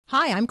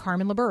Hi, I'm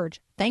Carmen LaBerge.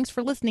 Thanks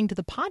for listening to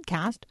the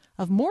podcast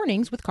of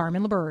Mornings with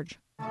Carmen LaBerge.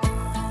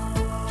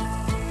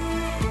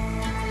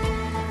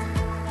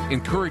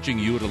 Encouraging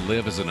you to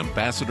live as an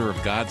ambassador of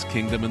God's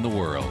kingdom in the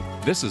world.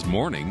 This is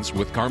Mornings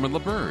with Carmen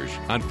LaBerge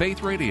on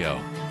Faith Radio.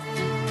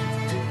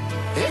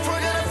 If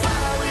we're gonna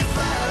fly, we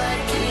fly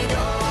like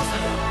eagles.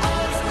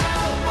 Arms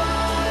out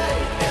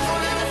wide. If we're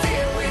gonna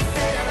fear, we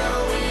fear no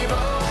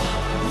evil.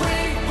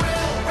 We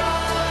will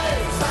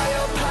rise. By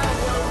your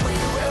power, we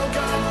will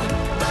go.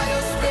 By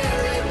your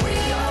spirit, we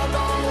are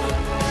bold.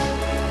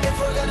 If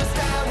we're gonna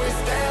stand, we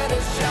stand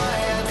as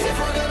giants. If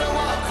we're gonna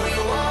walk, we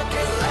walk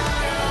as lions.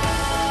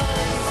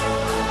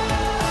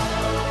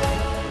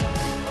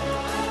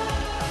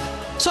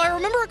 So I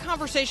remember a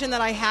conversation that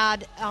I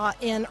had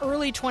in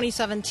early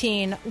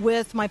 2017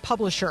 with my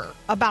publisher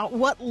about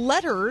what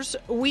letters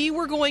we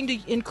were going to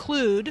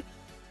include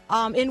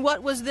in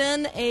what was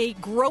then a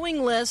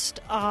growing list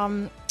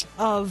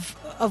of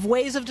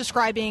ways of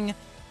describing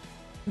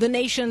the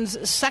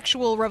nation's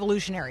sexual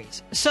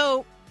revolutionaries.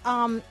 So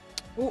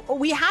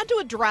we had to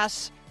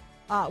address,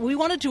 we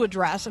wanted to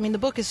address, the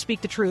book is Speak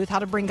the Truth, How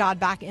to Bring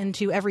God Back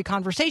into Every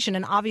Conversation.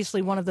 And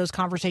obviously one of those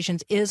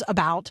conversations is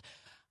about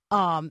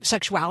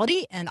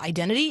sexuality and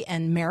identity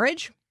and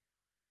marriage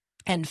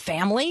and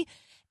family.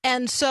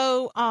 And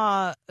so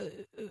I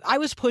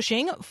was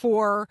pushing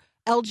for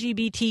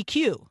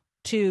LGBTQ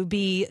to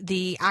be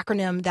the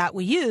acronym that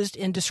we used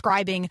in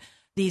describing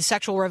these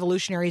sexual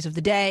revolutionaries of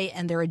the day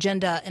and their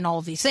agenda and all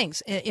of these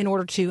things in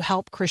order to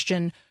help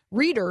Christian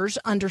readers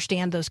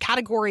understand those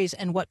categories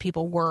and what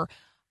people were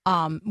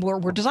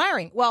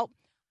desiring. Well,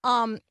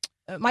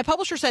 my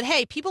publisher said,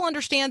 hey, people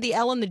understand the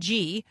L and the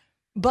G,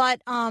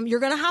 but you're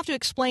going to have to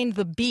explain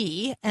the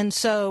B. And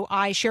so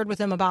I shared with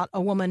them about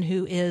a woman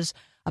who is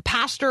a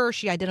pastor.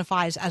 She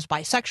identifies as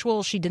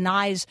bisexual. She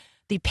denies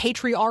the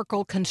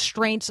patriarchal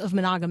constraints of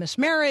monogamous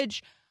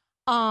marriage.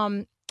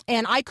 And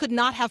I could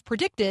not have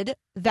predicted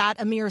that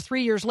a mere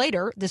 3 years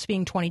later, this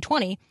being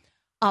 2020,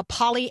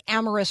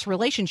 polyamorous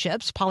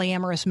relationships,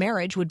 polyamorous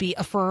marriage would be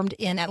affirmed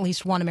in at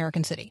least one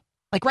American city.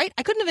 Right?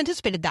 I couldn't have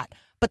anticipated that.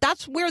 But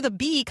that's where the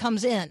B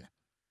comes in.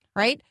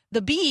 Right?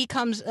 The B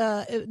comes,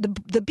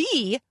 the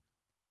B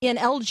in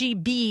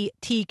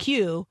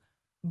LGBTQ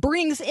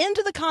brings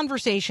into the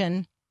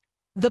conversation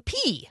the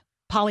P,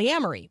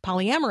 polyamory,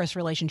 polyamorous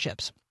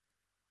relationships.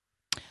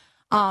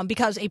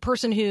 Because a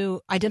person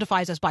who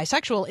identifies as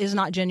bisexual is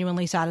not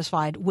genuinely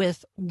satisfied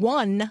with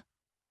one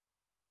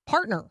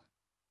partner,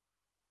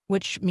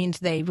 which means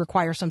they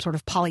require some sort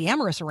of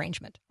polyamorous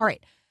arrangement. All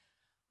right.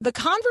 The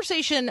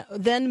conversation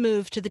then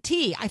moved to the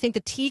T. I think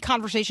the T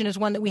conversation is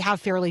one that we have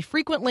fairly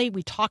frequently.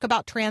 We talk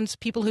about trans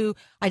people who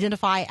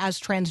identify as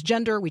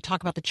transgender. We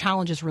talk about the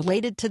challenges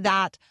related to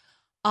that.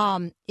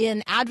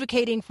 In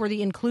advocating for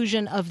the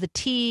inclusion of the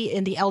T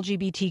in the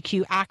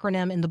LGBTQ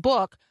acronym in the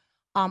book,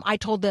 I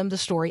told them the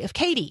story of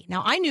Katie.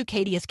 Now, I knew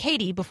Katie as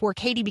Katie before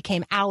Katie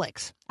became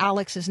Alex.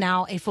 Alex is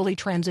now a fully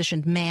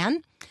transitioned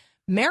man,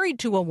 married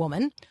to a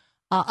woman,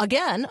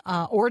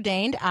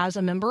 ordained as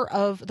a member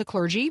of the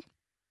clergy,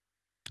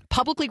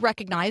 publicly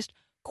recognized,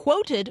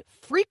 quoted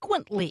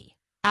frequently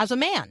as a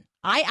man.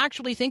 I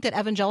actually think that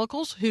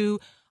evangelicals who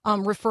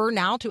refer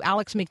now to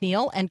Alex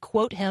McNeil and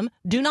quote him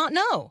do not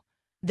know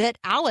that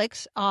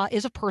Alex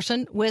is a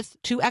person with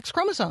two X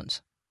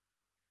chromosomes.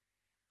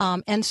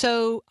 And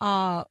so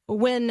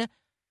when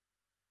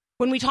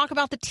we talk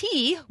about the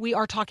T, we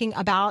are talking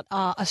about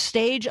a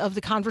stage of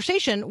the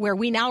conversation where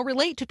we now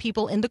relate to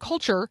people in the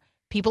culture,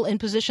 people in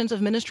positions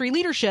of ministry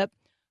leadership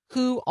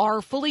who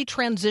are fully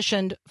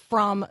transitioned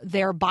from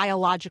their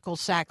biological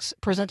sex,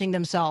 presenting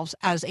themselves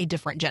as a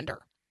different gender.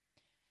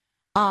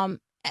 And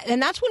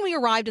that's when we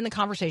arrived in the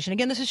conversation.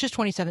 Again, this is just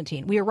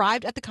 2017. We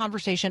arrived at the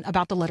conversation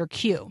about the letter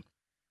Q.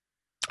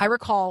 I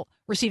recall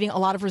receiving a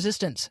lot of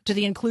resistance to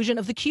the inclusion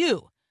of the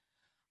Q.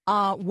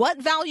 What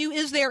value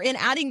is there in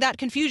adding that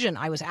confusion?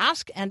 I was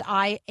asked, and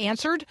I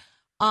answered.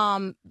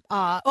 I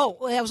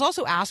was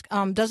also asked,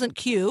 doesn't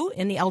Q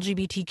in the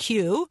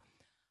LGBTQ,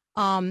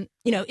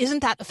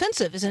 isn't that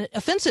offensive? Isn't it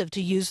offensive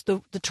to use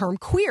the term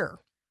queer?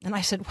 And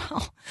I said,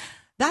 well,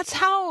 that's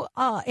how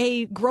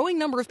a growing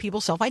number of people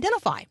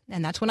self-identify.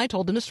 And that's when I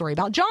told them the story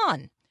about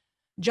John.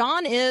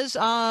 John is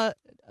a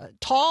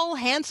tall,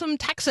 handsome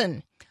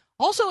Texan,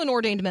 also an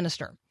ordained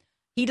minister.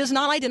 He does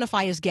not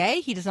identify as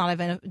gay. He does not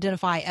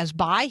identify as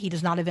bi. He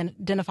does not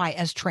identify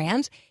as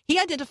trans. He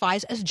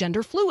identifies as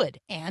gender fluid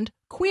and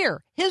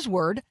queer. His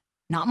word,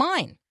 not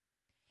mine.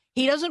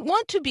 He doesn't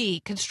want to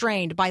be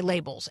constrained by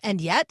labels, and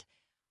yet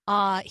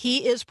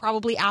he is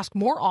probably asked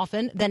more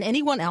often than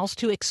anyone else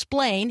to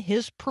explain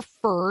his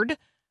preferred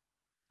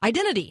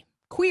identity,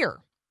 queer,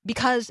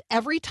 because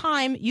every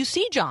time you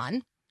see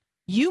John,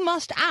 you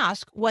must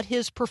ask what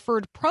his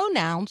preferred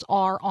pronouns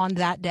are on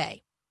that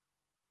day.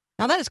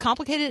 Now, that is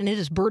complicated and it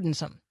is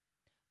burdensome,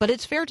 but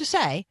it's fair to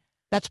say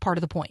that's part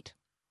of the point.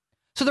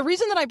 So the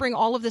reason that I bring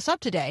all of this up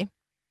today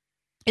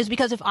is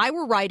because if I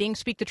were writing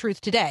Speak the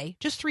Truth today,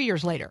 just 3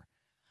 years later,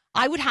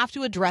 I would have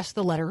to address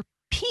the letter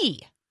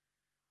P.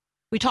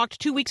 We talked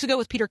 2 weeks ago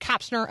with Peter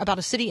Kapsner about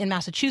a city in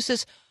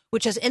Massachusetts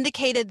which has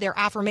indicated their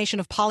affirmation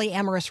of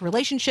polyamorous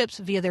relationships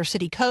via their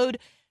city code.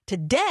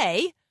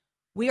 Today,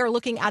 we are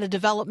looking at a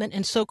development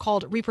in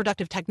so-called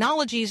reproductive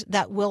technologies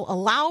that will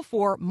allow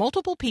for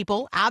multiple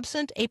people,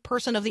 absent a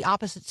person of the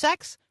opposite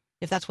sex,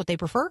 if that's what they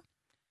prefer,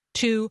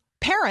 to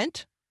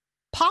parent,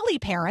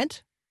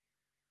 polyparent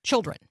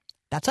children.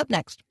 That's up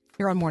next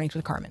here on Mornings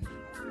with Carmen.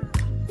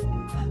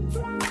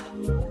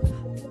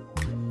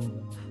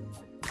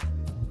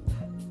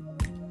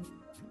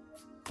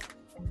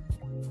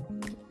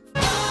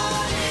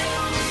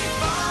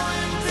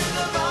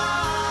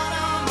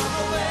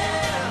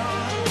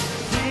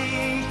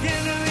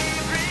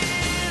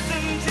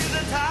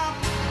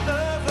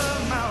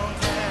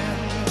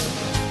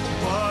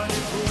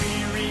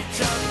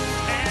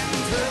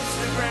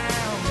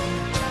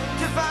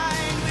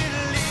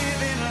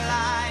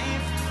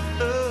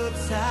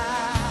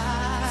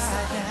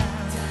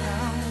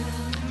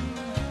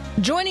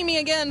 Joining me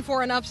again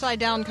for an Upside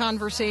Down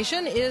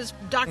conversation is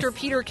Dr.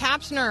 Peter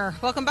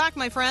Kapsner. Welcome back,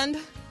 my friend.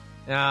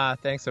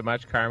 Thanks so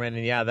much, Carmen.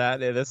 And yeah,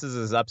 this is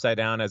as upside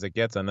down as it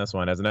gets on this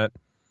one, isn't it?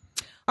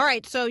 All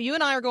right, so you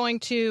and I are going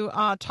to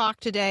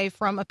talk today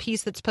from a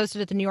piece that's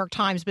posted at the New York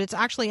Times, but it's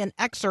actually an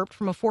excerpt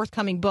from a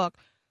forthcoming book.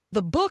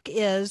 The book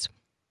is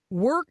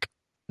Work,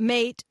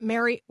 Mate,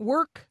 Marry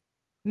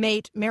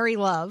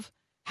Love,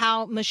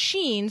 How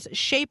Machines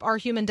Shape Our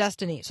Human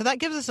Destiny. So that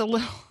gives us a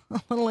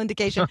little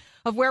indication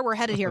of where we're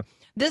headed here.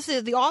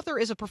 The author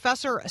is a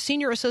professor, a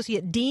senior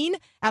associate dean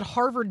at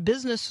Harvard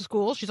Business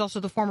School. She's also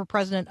the former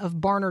president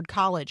of Barnard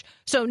College.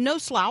 So no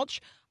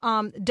slouch.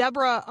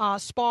 Deborah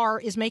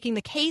Spar is making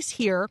the case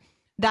here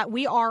that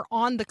we are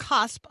on the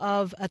cusp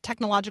of a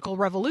technological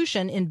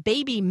revolution in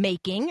baby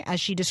making,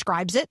 as she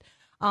describes it.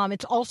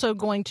 It's also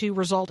going to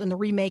result in the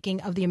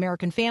remaking of the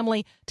American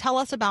family. Tell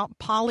us about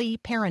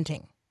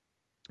polyparenting.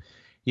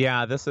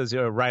 Yeah, this is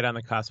right on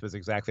the cusp is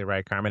exactly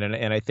right, Carmen.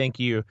 And I think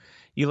you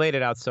laid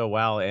it out so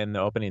well in the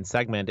opening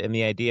segment, and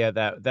the idea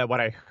that what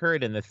I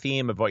heard in the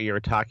theme of what you were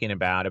talking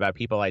about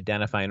people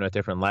identifying with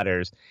different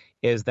letters,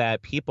 is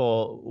that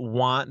people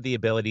want the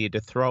ability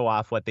to throw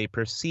off what they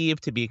perceive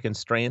to be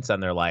constraints on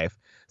their life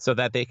so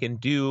that they can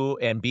do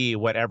and be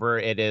whatever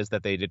it is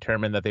that they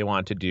determine that they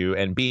want to do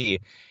and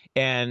be.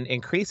 And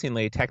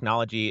increasingly,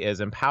 technology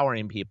is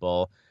empowering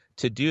people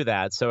to do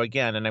that. So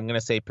again, and I'm going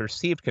to say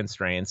perceived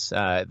constraints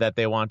that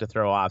they want to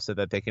throw off so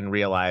that they can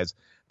realize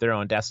their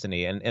own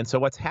destiny. And so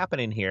what's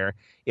happening here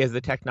is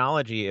the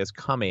technology is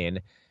coming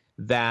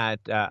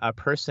that a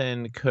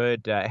person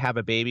could have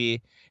a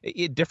baby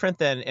different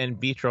than in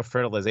vitro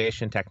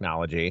fertilization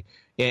technology,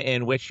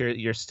 in which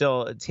you're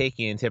still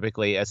taking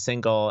typically a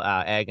single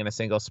egg and a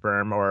single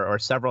sperm or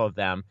several of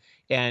them,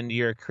 and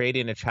you're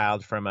creating a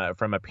child from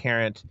a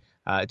parent.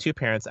 Two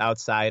parents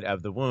outside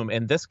of the womb.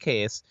 In this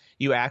case,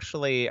 you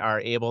actually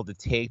are able to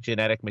take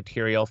genetic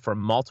material from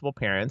multiple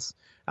parents.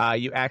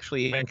 You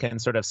actually even can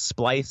sort of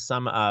splice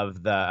some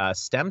of the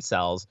stem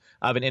cells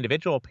of an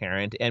individual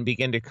parent and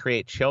begin to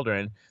create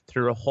children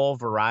through a whole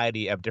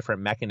variety of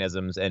different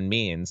mechanisms and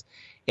means.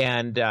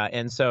 And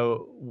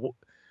so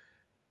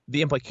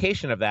the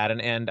implication of that,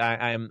 and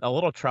I'm a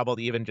little troubled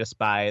even just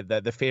by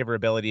the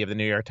favorability of the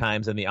New York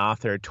Times and the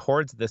author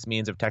towards this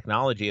means of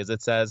technology, is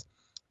it says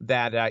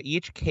that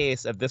each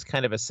case of this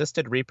kind of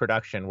assisted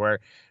reproduction, where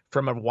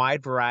from a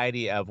wide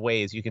variety of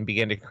ways you can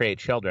begin to create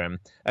children,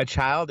 a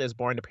child is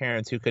born to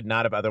parents who could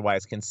not have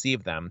otherwise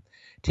conceived them.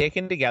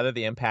 Taken together,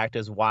 the impact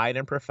is wide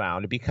and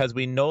profound because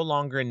we no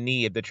longer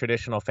need the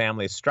traditional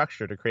family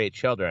structure to create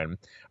children.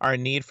 Our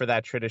need for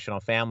that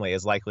traditional family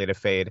is likely to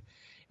fade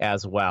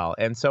as well.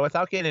 And so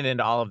without getting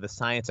into all of the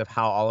science of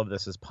how all of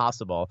this is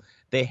possible,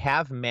 they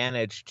have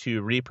managed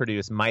to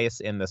reproduce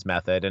mice in this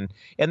method. And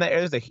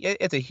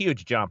it's a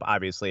huge jump,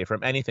 obviously,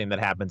 from anything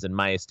that happens in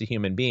mice to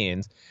human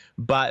beings.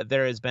 But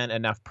there has been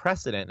enough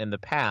precedent in the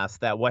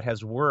past that what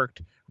has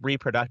worked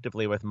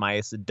reproductively with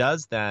mice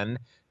does then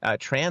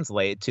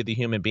translate to the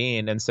human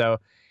being. And so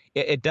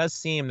it does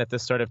seem that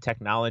this sort of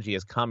technology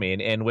is coming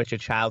in which a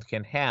child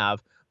can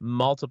have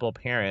multiple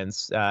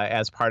parents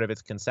as part of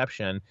its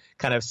conception,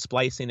 kind of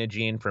splicing a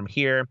gene from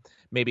here,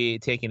 maybe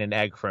taking an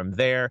egg from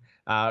there,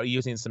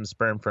 using some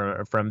sperm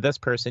from this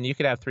person. You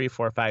could have 3,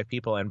 4, 5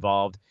 people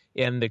involved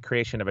in the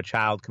creation of a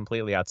child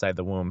completely outside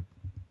the womb.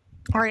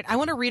 All right. I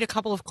want to read a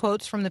couple of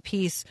quotes from the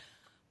piece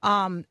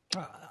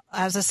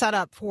as a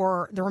setup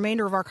for the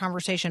remainder of our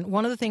conversation.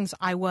 One of the things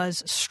I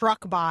was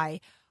struck by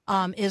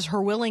is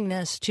her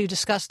willingness to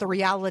discuss the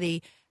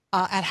reality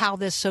at how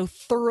this so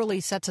thoroughly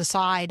sets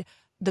aside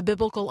the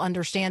biblical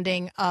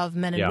understanding of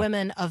men and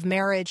women, of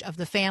marriage, of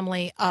the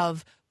family,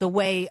 of the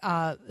way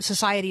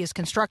society is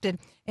constructed,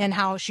 and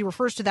how she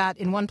refers to that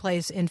in one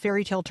place in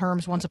fairy tale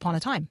terms, once upon a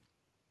time.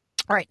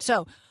 All right,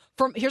 so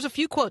here's a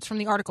few quotes from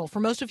the article. For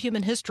most of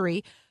human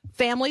history,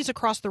 families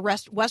across the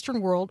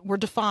Western world were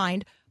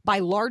defined by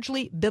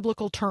largely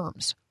biblical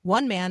terms: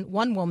 one man,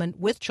 one woman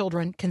with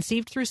children,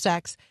 conceived through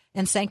sex,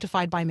 and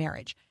sanctified by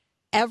marriage.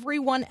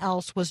 Everyone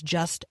else was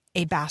just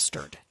a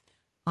bastard.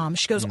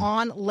 She goes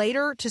on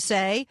later to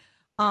say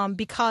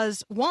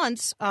because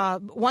once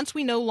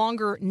we no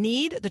longer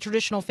need the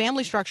traditional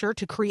family structure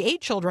to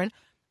create children,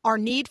 our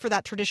need for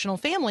that traditional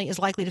family is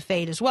likely to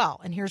fade as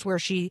well. And here's where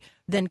she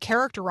then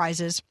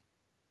characterizes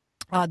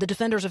the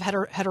defenders of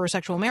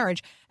heterosexual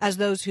marriage as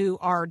those who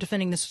are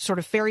defending this sort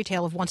of fairy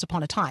tale of once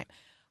upon a time.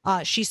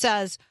 She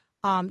says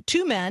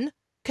 2 men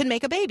could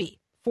make a baby.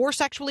 4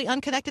 sexually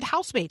unconnected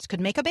housemates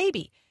could make a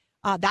baby.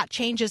 That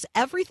changes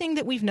everything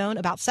that we've known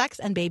about sex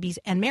and babies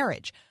and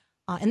marriage.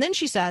 And then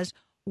she says,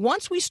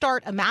 once we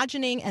start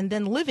imagining and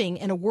then living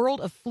in a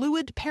world of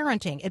fluid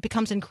parenting, it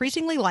becomes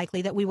increasingly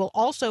likely that we will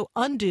also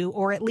undo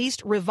or at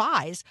least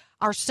revise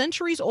our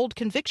centuries-old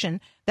conviction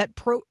that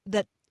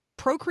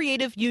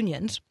procreative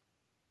unions,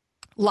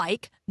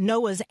 like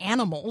Noah's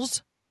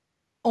animals,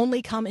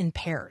 only come in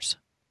pairs.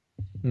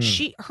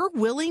 Her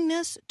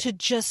willingness to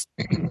just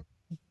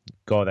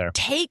go there,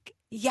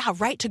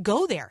 to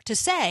go there, to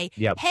say,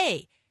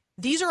 hey,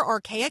 these are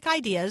archaic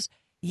ideas.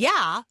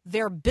 Yeah,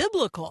 they're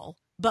biblical,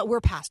 but we're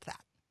past that.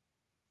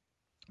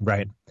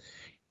 Right.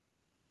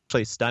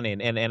 Actually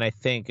stunning. And I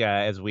think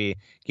as we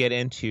get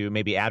into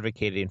maybe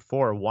advocating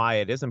for why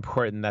it is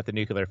important that the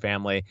nuclear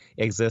family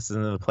exists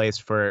in the place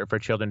for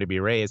children to be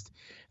raised,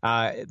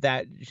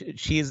 that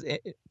she's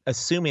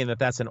assuming that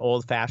that's an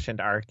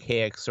old-fashioned,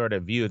 archaic sort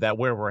of view, that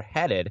where we're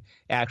headed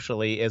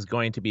actually is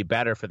going to be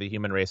better for the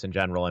human race in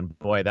general. And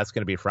boy, that's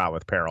going to be fraught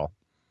with peril.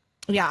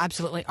 Yeah,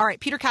 absolutely. All right,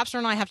 Peter Kapsner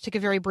and I have to take a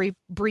very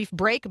brief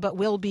break, but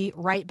we'll be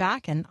right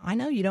back, and I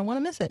know you don't want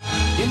to miss it.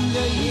 In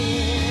the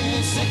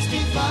year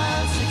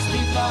 65,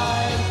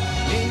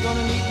 65, ain't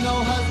gonna need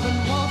no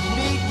husband, won't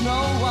need no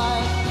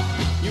wife.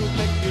 You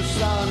pick your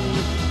son,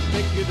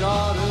 pick your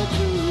daughter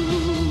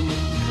too,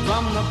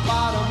 from the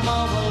bottom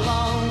of a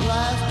long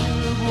glass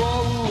tube.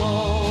 Whoa,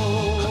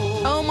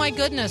 whoa. Oh my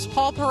goodness,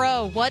 Paul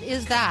Perot, what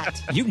is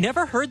that? You've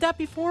never heard that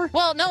before?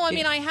 Well, no, I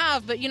mean, I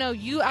have, but,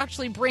 you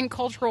actually bring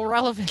cultural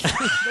relevance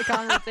to the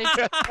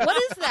conversation.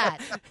 What is that?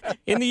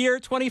 In the year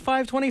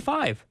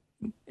 2525.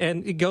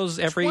 And it goes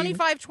every...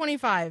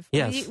 2525.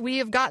 Yes. We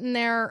have gotten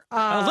there...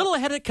 a little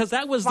ahead of it, because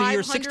that was the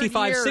year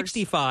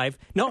 6565.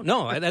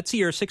 No, that's the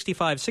year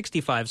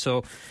 6565.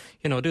 So,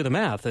 do the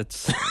math.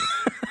 It's...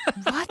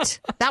 What?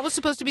 That was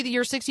supposed to be the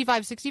year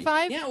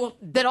 6565? Yeah, well...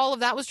 That all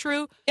of that was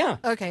true? Yeah.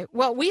 Okay,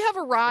 well, we have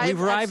arrived...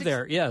 We've arrived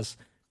there, yes.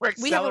 We're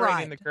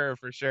accelerating the curve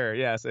for sure.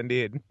 Yes,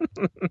 indeed.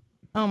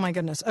 Oh, my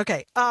goodness.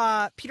 Okay,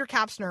 Peter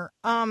Kapsner,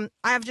 I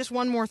have just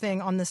one more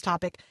thing on this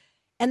topic,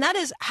 and that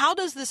is, how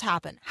does this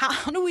happen?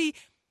 How do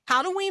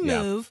we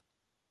move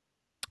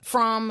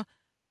from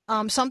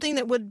something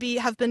that would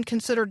have been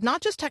considered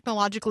not just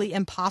technologically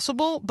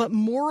impossible, but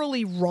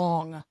morally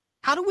wrong?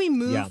 How do we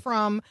move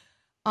from...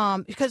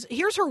 because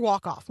here's her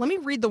walk-off. Let me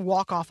read the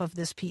walk-off of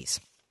this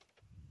piece.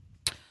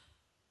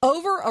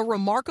 Over a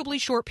remarkably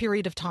short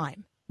period of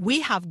time,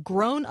 we have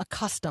grown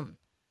accustomed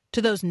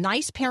to those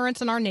nice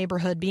parents in our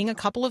neighborhood being a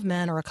couple of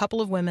men or a couple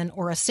of women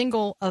or a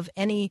single of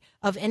any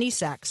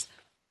sex.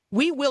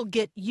 We will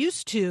get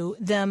used to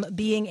them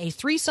being a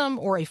threesome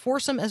or a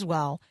foursome as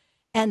well,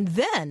 and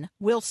then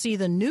we'll see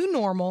the new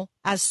normal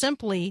as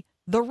simply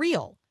the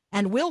real,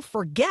 and we'll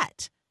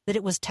forget that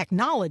it was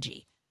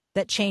technology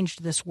that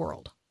changed this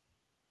world.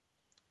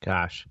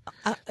 Gosh.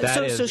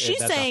 So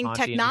she's saying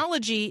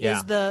technology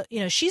is the,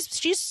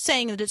 she's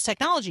saying that it's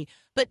technology,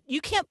 but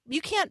you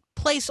can't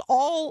place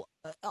all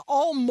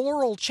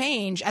moral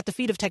change at the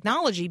feet of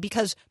technology,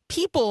 because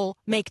people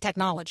make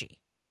technology.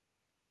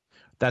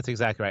 That's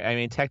exactly right. I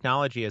mean,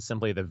 technology is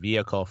simply the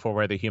vehicle for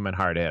where the human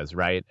heart is,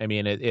 right? I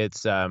mean,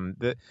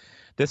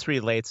 this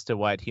relates to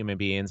what human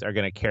beings are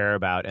going to care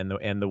about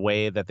and the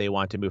way that they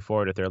want to move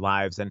forward with their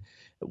lives. And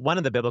one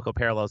of the biblical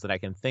parallels that I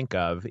can think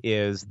of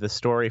is the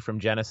story from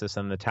Genesis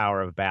and the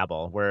Tower of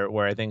Babel,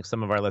 where I think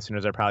some of our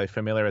listeners are probably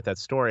familiar with that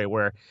story,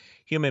 where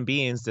human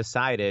beings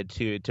decided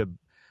to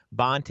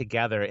bond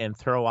together and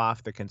throw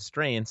off the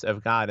constraints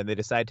of God, and they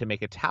decide to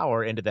make a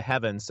tower into the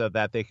heavens so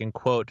that they can,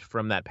 quote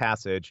from that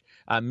passage,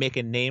 make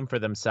a name for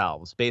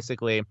themselves.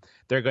 Basically,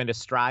 they're going to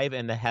strive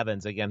in the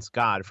heavens against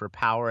God for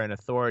power and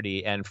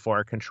authority and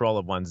for control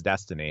of one's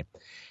destiny.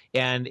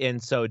 And in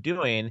so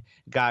doing,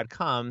 God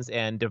comes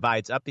and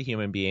divides up the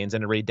human beings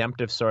in a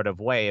redemptive sort of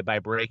way by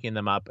breaking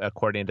them up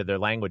according to their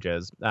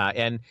languages.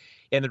 And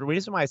the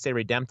reason why I say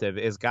redemptive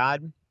is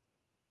God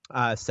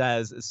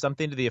says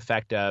something to the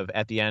effect of,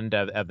 at the end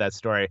of that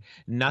story,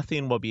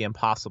 nothing will be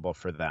impossible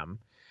for them.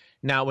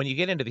 Now, when you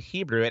get into the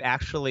Hebrew,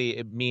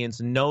 it means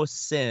no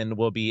sin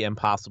will be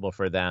impossible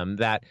for them,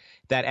 that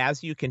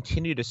as you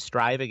continue to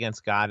strive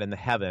against God in the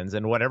heavens,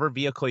 and whatever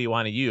vehicle you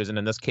want to use, and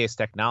in this case,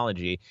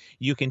 technology,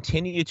 you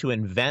continue to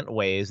invent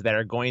ways that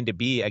are going to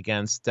be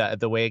against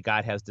the way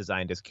God has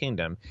designed his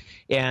kingdom.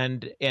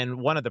 And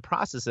one of the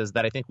processes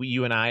that I think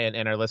you and I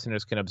and our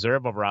listeners can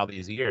observe over all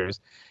these years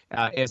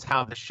is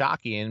how the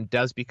shocking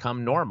does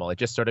become normal. It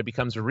just sort of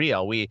becomes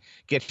real. We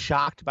get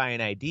shocked by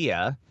an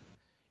idea,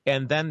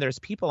 and then there's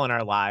people in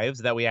our lives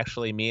that we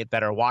actually meet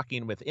that are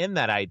walking within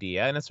that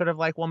idea. And it's sort of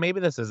like, well, maybe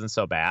this isn't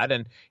so bad.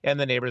 And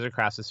the neighbors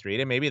across the street,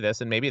 and maybe this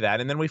and maybe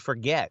that. And then we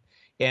forget.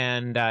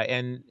 And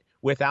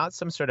without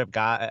some sort of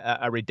God,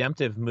 a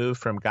redemptive move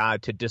from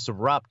God to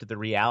disrupt the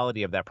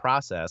reality of that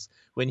process,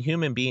 when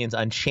human beings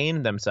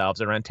unchain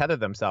themselves or untether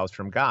themselves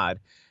from God,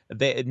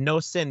 no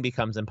sin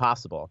becomes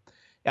impossible.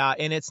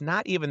 And it's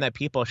not even that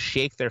people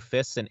shake their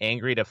fists in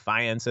angry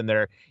defiance and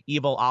they're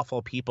evil,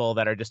 awful people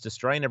that are just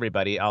destroying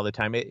everybody all the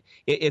time.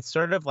 It's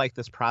sort of like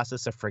this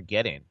process of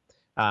forgetting.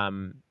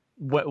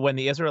 When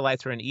the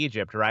Israelites were in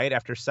Egypt, right,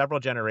 after several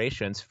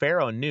generations,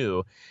 Pharaoh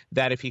knew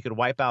that if he could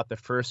wipe out the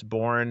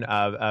firstborn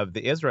of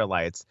the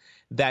Israelites,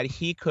 that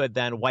he could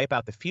then wipe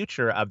out the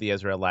future of the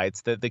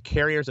Israelites, the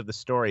carriers of the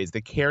stories, the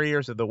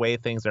carriers of the way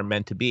things are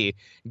meant to be.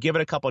 Give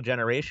it a couple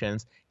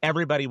generations,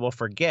 everybody will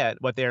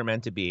forget what they are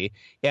meant to be.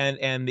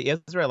 And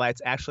the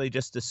Israelites actually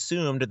just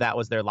assumed that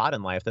was their lot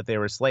in life, that they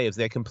were slaves.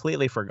 They had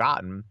completely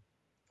forgotten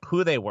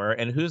who they were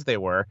and whose they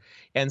were.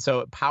 And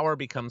so power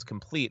becomes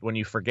complete when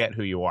you forget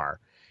who you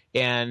are.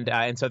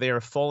 And so they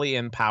were fully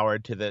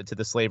empowered to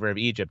the slavery of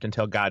Egypt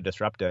until God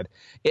disrupted.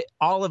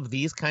 All of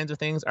these kinds of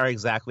things are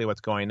exactly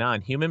what's going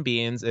on. Human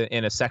beings,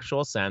 in a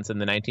sexual sense, in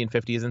the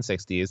 1950s and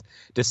 60s,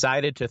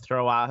 decided to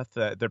throw off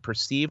the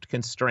perceived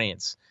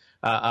constraints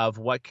of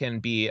what can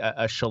be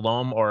a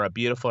shalom or a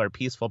beautiful or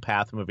peaceful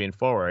path moving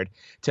forward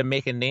to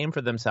make a name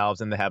for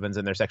themselves in the heavens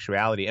in their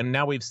sexuality. And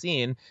now we've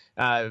seen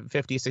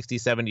 50, 60,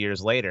 70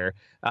 years later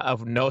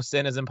of no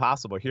sin is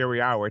impossible. Here we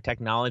are where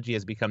technology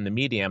has become the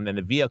medium and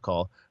the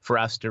vehicle for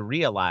us to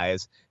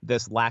realize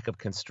this lack of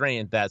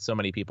constraint that so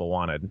many people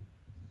wanted.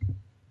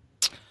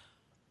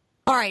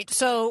 All right.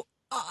 So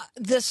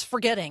this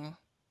forgetting,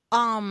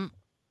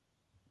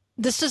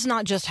 this does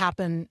not just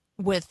happen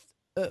with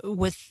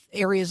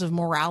areas of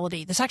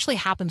morality. This actually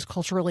happens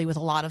culturally with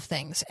a lot of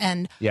things.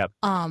 And yep.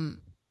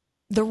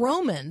 The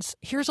Romans,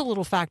 here's a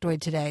little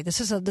factoid today.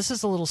 This is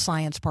a little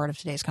science part of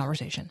today's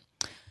conversation.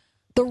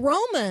 The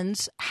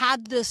Romans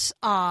had this,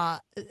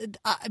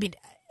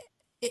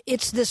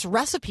 it's this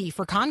recipe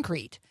for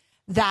concrete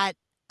that,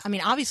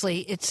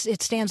 obviously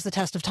it stands the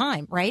test of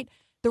time, right?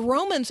 The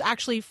Romans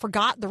actually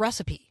forgot the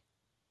recipe.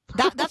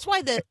 That's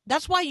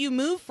why you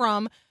move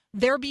from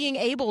their being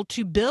able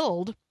to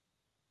build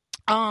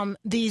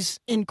these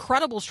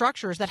incredible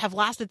structures that have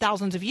lasted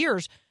thousands of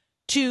years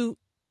to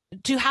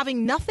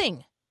having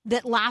nothing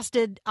that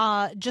lasted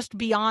just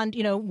beyond,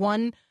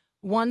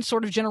 one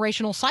sort of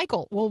generational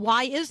cycle. Well,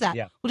 why is that?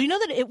 Yeah. Well, do you know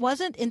that it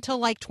wasn't until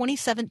like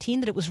 2017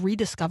 that it was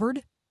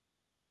rediscovered?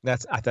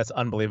 That's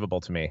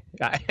unbelievable to me.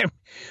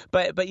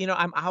 But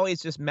I'm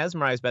always just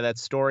mesmerized by that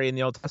story in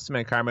the Old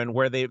Testament, Carmen,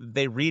 where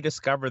they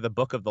rediscover the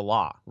book of the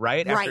law,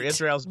 right? After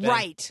Israel's been,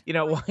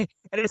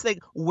 and it's like,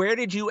 where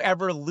did you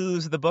ever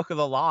lose the book of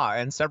the law?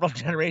 And several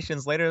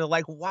generations later, they're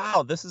like,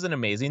 wow, this is an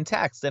amazing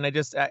text. And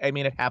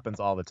it happens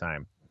all the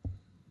time.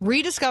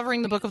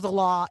 Rediscovering the book of the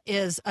law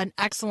is an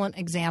excellent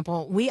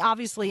example. We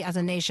obviously, as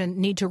a nation,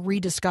 need to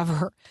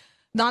rediscover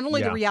not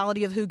only the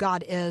reality of who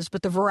God is,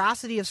 but the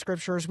veracity of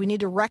scriptures. We need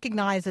to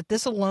recognize that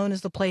this alone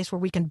is the place where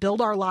we can build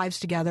our lives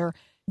together.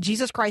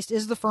 Jesus Christ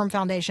is the firm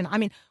foundation.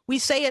 We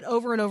say it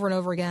over and over and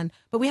over again,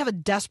 but we have a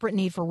desperate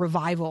need for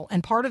revival.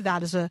 And part of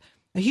that is a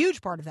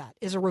huge part of that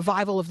is a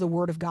revival of the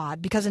Word of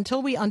God. Because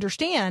until we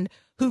understand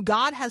who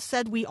God has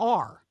said we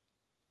are,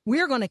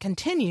 we're going to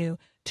continue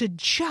to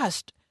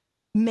just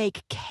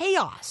make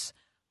chaos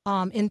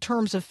in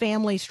terms of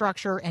family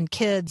structure and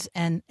kids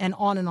and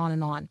on and on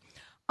and on.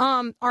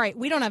 All right,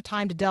 we don't have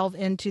time to delve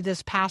into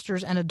this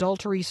pastors and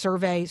adultery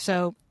survey,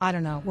 so I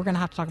don't know. We're going to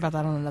have to talk about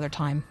that on another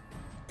time.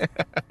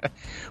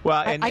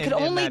 Well, I could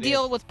only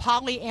deal with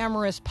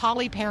polyamorous,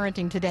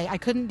 polyparenting today. I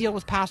couldn't deal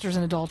with pastors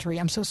and adultery.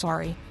 I'm so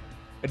sorry.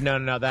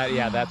 No,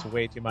 that's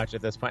way too much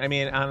at this point.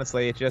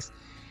 Honestly, it just...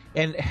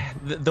 And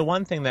the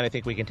one thing that I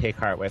think we can take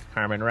heart with,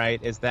 Carmen,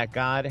 right, is that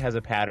God has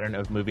a pattern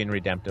of moving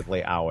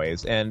redemptively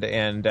always. And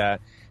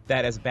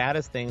that as bad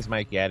as things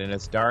might get and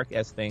as dark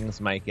as things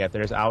might get,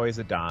 there's always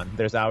a dawn.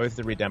 There's always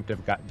the redemptive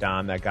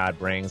dawn that God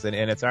brings. And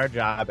it's our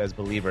job as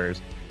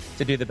believers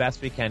to do the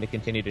best we can to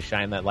continue to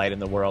shine that light in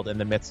the world in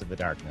the midst of the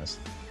darkness.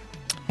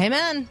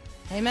 Amen.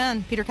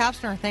 Amen. Peter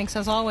Kapsner, thanks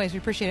as always. We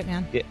appreciate it,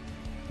 man.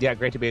 Yeah,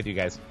 great to be with you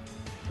guys.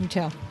 You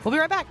too. We'll be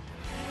right back.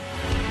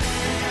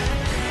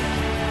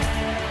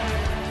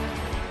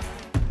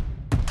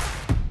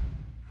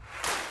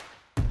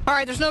 All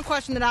right, there's no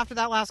question that after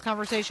that last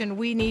conversation,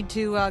 we need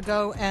to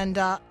go and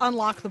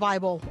unlock the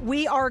Bible.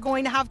 We are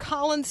going to have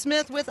Colin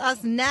Smith with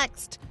us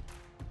next.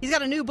 He's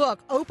got a new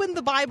book, Open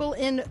the Bible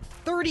in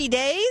 30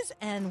 Days,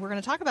 and we're going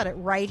to talk about it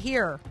right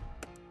here.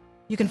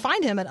 You can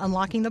find him at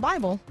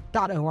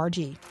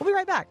unlockingthebible.org. We'll be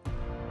right back.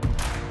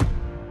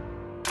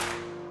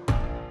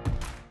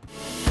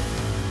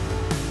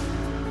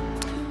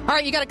 All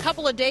right, you got a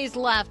couple of days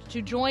left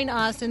to join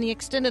us in the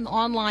extended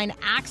online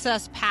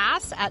access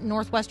pass at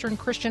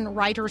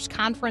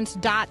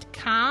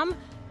northwesternchristianwritersconference.com.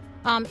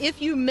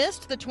 If you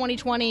missed the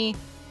 2020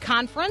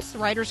 conference, the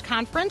Writers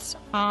Conference,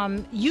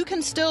 you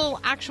can still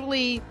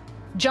actually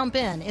jump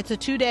in. It's a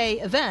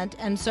 2-day event,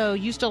 and so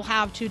you still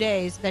have 2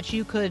 days that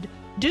you could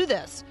do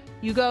this.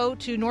 You go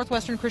to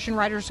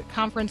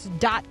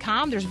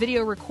northwesternchristianwritersconference.com. There's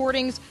video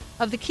recordings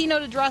of the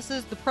keynote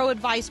addresses, the pro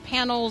advice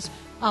panels,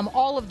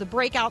 all of the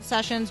breakout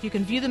sessions. You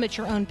can view them at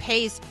your own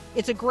pace.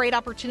 It's a great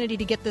opportunity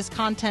to get this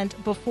content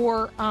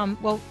before,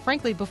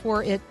 frankly,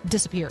 before it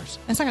disappears.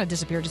 It's not going to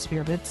disappear,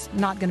 but it's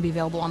not going to be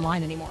available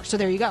online anymore. So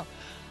there you go.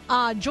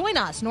 Join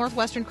us,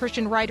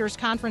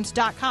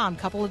 NorthwesternChristianWritersConference.com.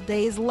 Couple of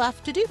days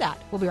left to do that.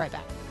 We'll be right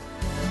back.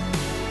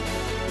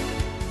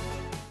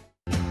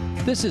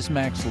 This is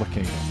Max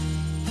Lucado.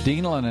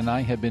 Deanlin and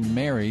I have been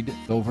married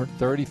over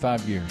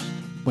 35 years.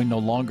 We no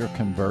longer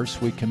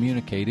converse, we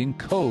communicate in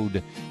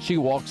code. She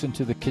walks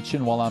into the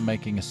kitchen while I'm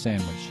making a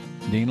sandwich.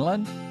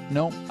 Deanlin?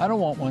 No, I don't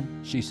want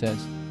one, she says.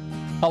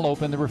 I'll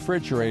open the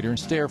refrigerator and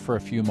stare for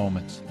a few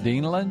moments.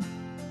 Deanlin?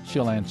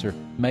 She'll answer,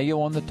 mayo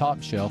on the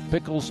top shelf,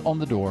 pickles on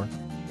the door.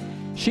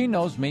 She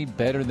knows me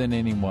better than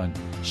anyone.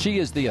 She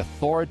is the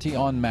authority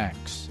on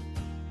Max.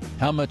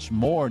 How much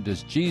more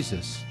does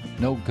Jesus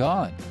know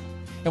God?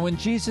 And when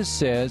Jesus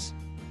says,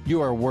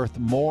 you are worth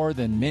more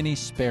than many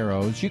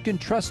sparrows, you can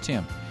trust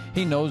him.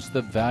 He knows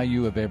the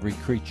value of every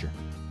creature.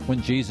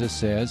 When Jesus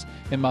says,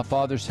 in my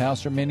Father's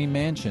house are many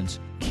mansions,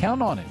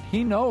 count on it.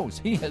 He knows.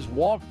 He has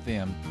walked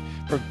them.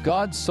 For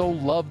God so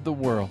loved the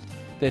world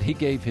that he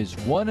gave his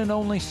one and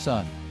only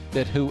Son,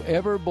 that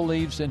whoever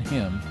believes in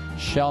him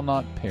shall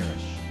not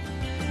perish.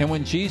 And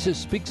when Jesus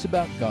speaks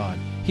about God,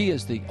 he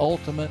is the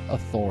ultimate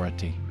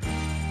authority.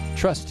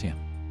 Trust him.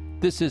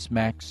 This is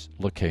Max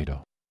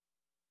Lucado.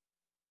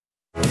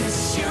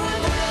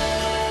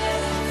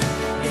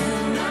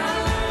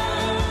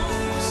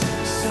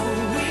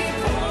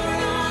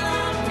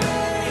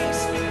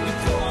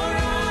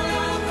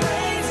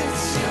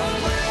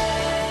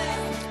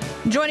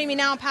 Joining me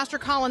now, Pastor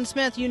Colin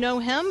Smith. You know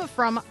him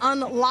from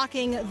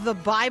Unlocking the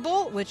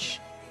Bible, which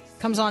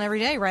comes on every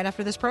day right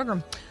after this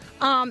program.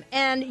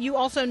 And you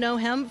also know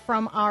him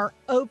from our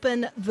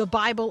Open the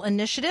Bible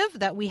initiative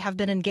that we have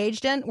been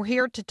engaged in. We're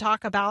here to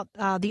talk about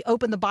the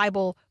Open the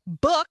Bible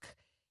book.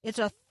 It's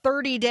a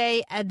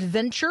 30-day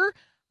adventure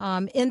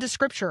into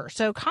Scripture.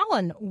 So,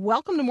 Colin,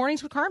 welcome to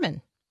Mornings with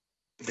Carmen.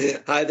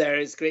 Hi there.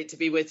 It's great to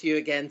be with you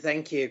again.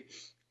 Thank you.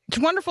 It's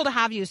wonderful to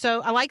have you.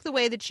 So I like the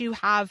way that you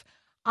have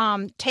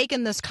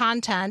taken this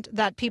content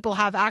that people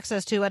have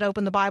access to at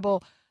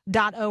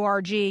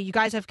openthebible.org. You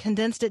guys have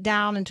condensed it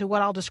down into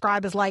what I'll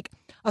describe as like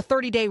a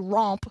 30-day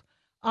romp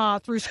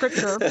through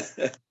Scripture.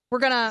 We're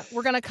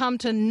gonna come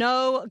to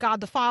know God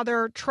the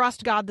Father,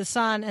 trust God the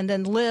Son, and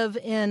then live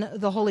in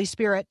the Holy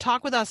Spirit.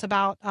 Talk with us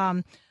about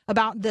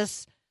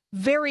this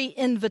very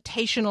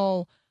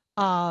invitational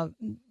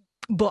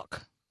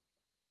book.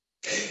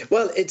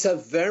 Well, it's a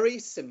very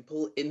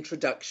simple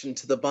introduction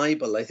to the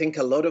Bible. I think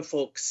a lot of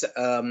folks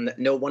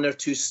know one or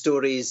two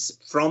stories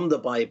from the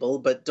Bible,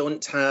 but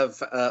don't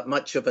have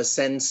much of a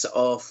sense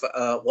of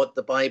what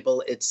the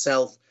Bible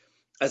itself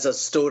as a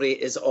story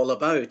is all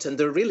about. And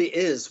there really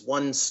is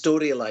one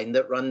storyline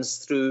that runs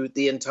through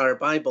the entire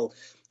Bible.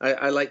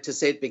 I like to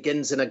say it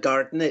begins in a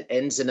garden, it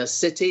ends in a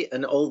city,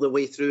 and all the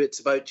way through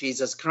it's about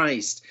Jesus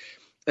Christ.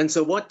 And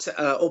so what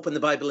Open the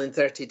Bible in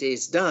 30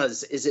 Days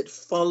does is it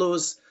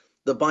follows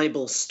the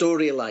Bible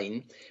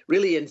storyline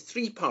really in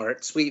three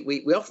parts.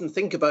 We often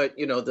think about,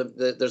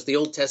 there's the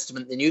Old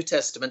Testament, the New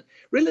Testament.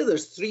 Really,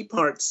 there's three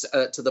parts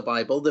to the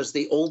Bible. There's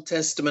the Old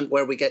Testament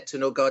where we get to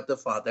know God the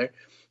Father.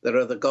 There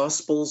are the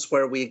Gospels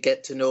where we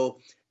get to know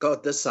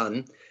God the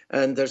Son.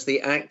 And there's the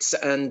Acts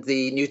and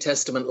the New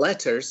Testament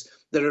letters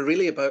that are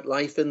really about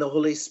life in the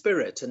Holy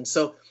Spirit. And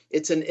so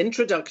it's an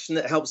introduction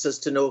that helps us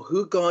to know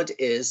who God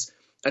is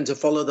and to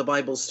follow the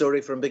Bible story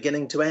from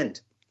beginning to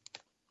end.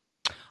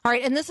 All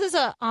right, and this is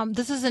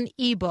an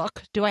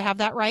ebook. Do I have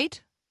that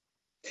right?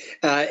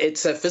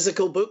 It's a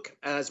physical book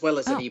as well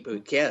as an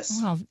ebook. Yes,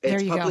 well, there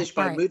it's you published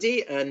go. by Right.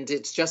 Moody, and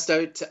it's just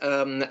out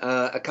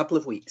a couple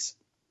of weeks.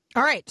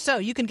 All right, so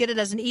you can get it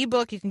as an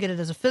ebook. You can get it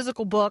as a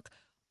physical book.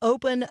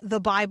 Open the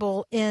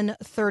Bible in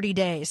 30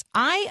 days.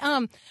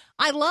 I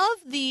love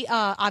the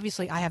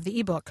obviously I have the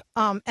ebook,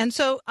 and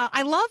so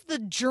I love the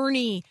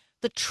journey,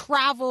 the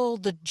travel,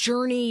 the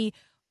journey.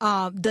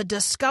 The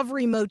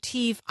discovery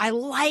motif. I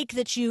like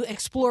that you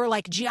explore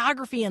like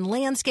geography and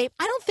landscape.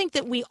 I don't think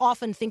that we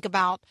often think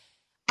about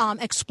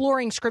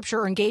exploring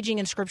Scripture or engaging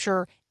in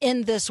Scripture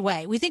in this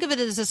way. We think of it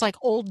as this like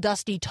old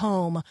dusty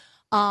tome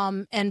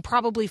and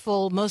probably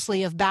full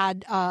mostly of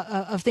bad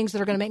of things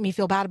that are going to make me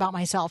feel bad about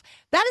myself.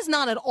 That is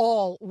not at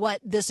all what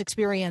this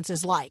experience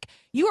is like.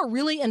 You are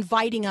really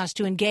inviting us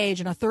to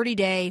engage in a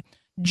 30-day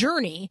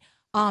journey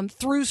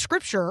through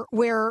Scripture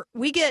where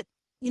we get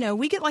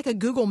like a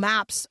Google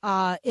Maps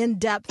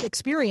in-depth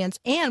experience,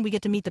 and we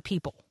get to meet the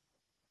people.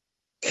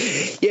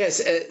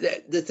 Yes,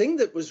 the thing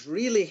that was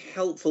really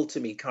helpful to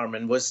me,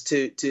 Carmen, was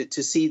to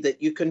see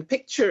that you can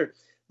picture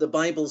the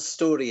Bible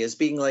story as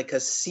being like a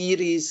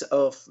series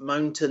of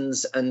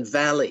mountains and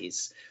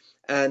valleys.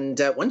 And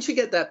once you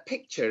get that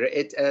picture,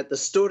 the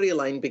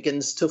storyline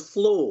begins to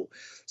flow.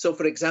 So,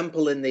 for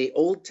example, in the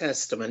Old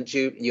Testament,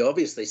 you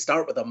obviously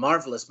start with a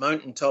marvelous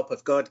mountaintop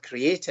of God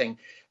creating.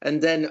 And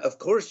then, of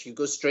course, you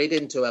go straight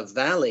into a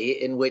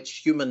valley in which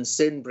human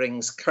sin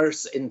brings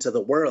curse into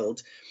the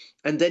world.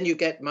 And then you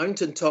get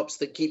mountaintops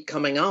that keep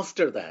coming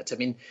after that. I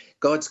mean,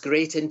 God's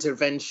great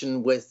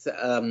intervention with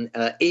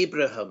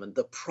Abraham and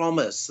the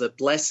promise that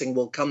blessing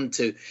will come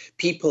to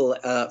people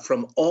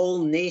from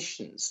all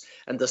nations.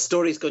 And the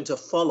story's going to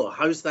follow.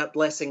 How's that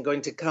blessing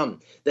going to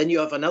come? Then you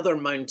have another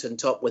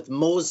mountaintop with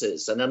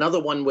Moses and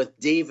another one with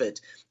David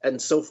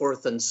and so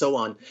forth and so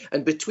on.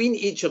 And between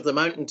each of the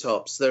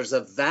mountaintops, there's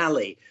a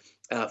valley.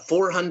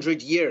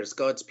 400 years,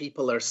 God's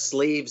people are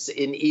slaves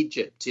in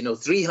Egypt.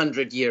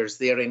 300 years,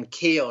 they are in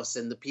chaos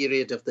in the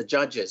period of the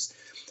Judges.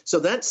 So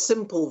that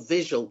simple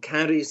visual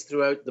carries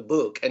throughout the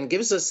book and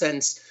gives a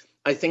sense,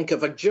 I think,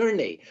 of a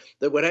journey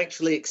that we're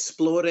actually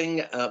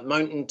exploring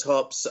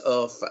mountaintops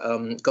of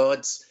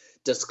God's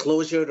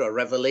disclosure or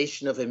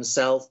revelation of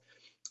himself,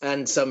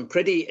 and some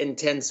pretty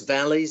intense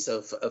valleys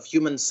of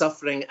human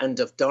suffering and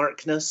of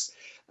darkness.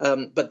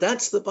 But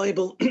that's the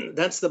Bible.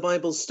 That's the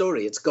Bible's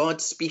story. It's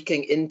God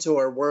speaking into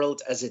our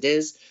world as it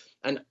is,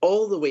 and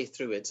all the way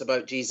through it's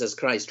about Jesus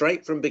Christ,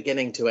 right from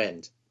beginning to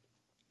end.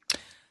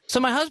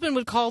 So my husband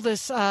would call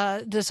this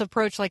this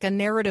approach like a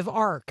narrative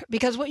arc,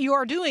 because what you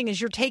are doing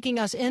is you're taking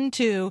us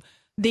into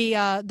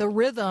the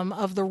rhythm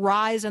of the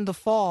rise and the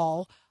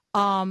fall,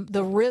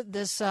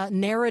 this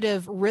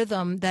narrative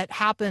rhythm that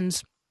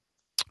happens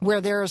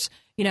where there's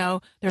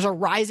a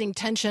rising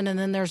tension, and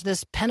then there's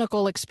this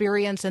pinnacle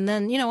experience. And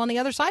then, on the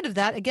other side of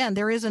that, again,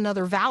 there is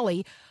another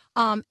valley.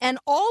 And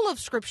all of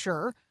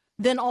Scripture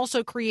then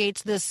also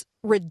creates this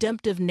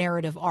redemptive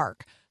narrative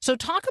arc. So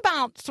talk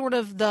about sort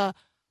of the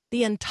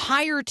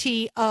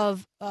entirety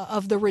of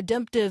the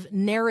redemptive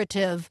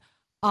narrative.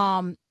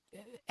 The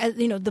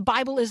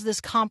Bible is this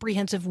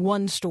comprehensive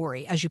one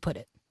story, as you put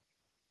it.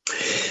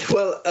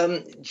 Well,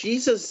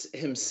 Jesus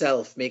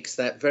himself makes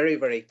that very,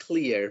 very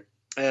clear.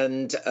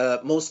 And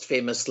most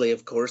famously,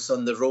 of course,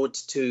 on the road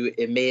to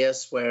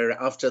Emmaus, where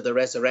after the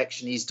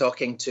resurrection, he's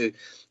talking to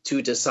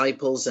two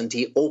disciples and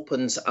he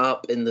opens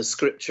up in the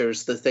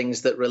scriptures the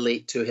things that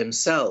relate to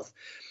himself.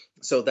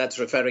 So that's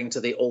referring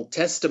to the Old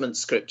Testament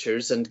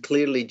scriptures. And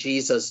clearly,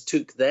 Jesus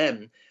took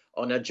them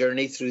on a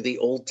journey through the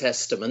Old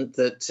Testament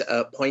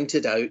that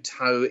pointed out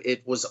how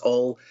it was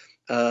all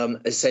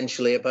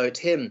essentially about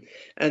him.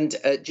 And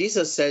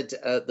Jesus said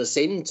the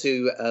same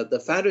to the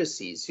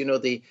Pharisees.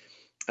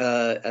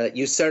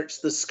 You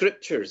search the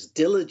scriptures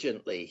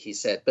diligently, he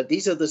said, but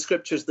these are the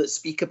scriptures that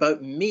speak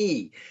about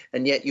me,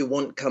 and yet you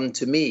won't come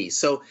to me.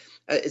 So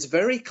it's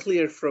very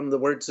clear from the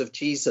words of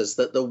Jesus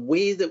that the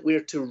way that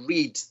we're to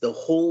read the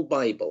whole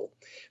Bible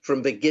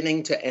from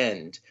beginning to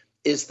end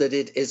is that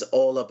it is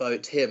all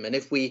about him. And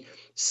if we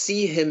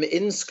see him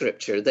in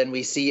scripture, then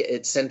we see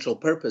its central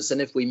purpose.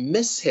 And if we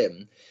miss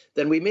him,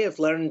 then we may have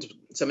learned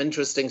some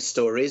interesting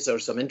stories or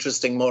some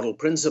interesting moral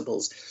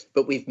principles,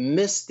 but we've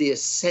missed the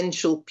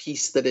essential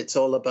piece that it's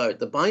all about.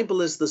 The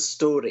Bible is the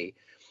story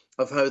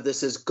of how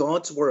this is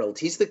God's world.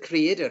 He's the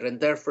creator and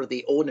therefore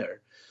the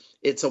owner.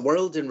 It's a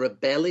world in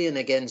rebellion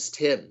against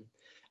him,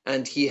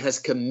 and he has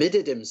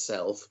committed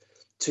himself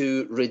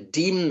to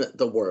redeem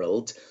the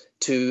world,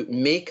 to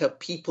make a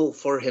people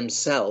for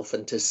himself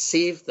and to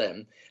save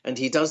them. And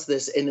he does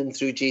this in and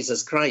through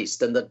Jesus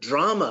Christ. And the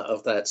drama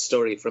of that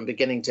story from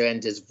beginning to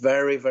end is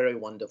very, very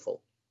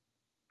wonderful.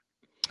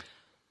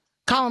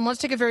 Colin,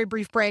 let's take a very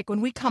brief break.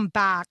 When we come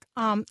back,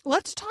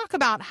 let's talk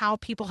about how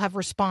people have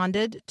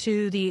responded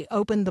to the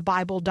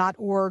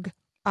openthebible.org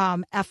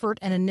effort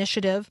and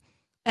initiative.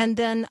 And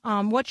then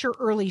what's your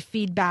early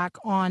feedback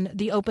on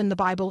the Open the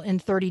Bible in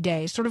 30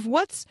 days? Sort of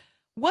what's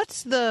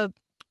the...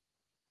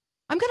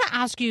 I'm going to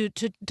ask you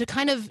to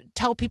kind of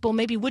tell people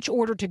maybe which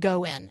order to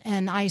go in.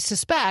 And I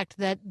suspect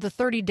that the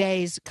 30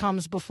 days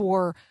comes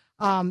before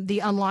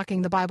the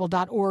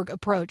unlockingthebible.org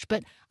approach.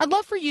 But I'd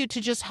love for you to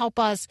just help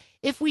us,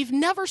 if we've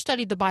never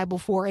studied the Bible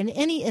before in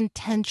any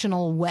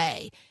intentional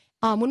way.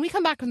 When we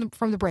come back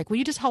from the break, will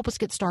you just help us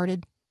get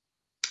started?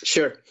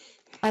 Sure.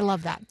 I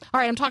love that. All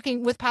right, I'm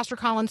talking with Pastor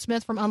Colin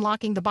Smith from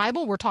Unlocking the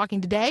Bible. We're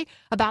talking today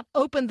about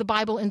Open the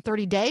Bible in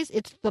 30 Days.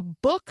 It's the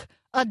book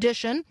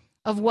edition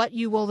of what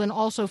you will then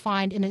also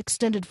find in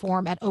extended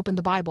form at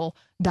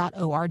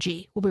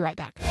openthebible.org. We'll be right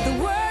back. The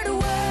Word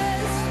was,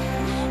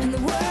 and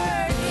the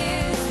Word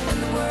is,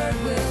 and the Word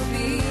will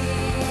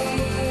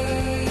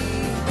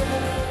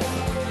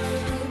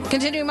be.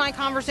 Continuing my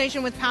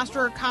conversation with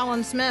Pastor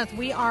Colin Smith,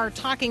 we are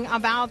talking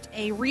about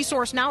a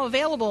resource now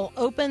available,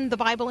 Open the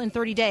Bible in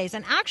 30 Days.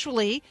 And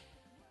actually,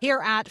 here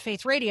at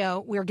Faith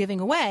Radio, we're giving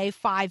away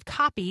 5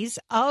 copies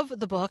of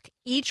the book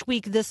each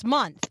week this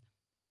month.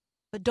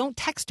 But don't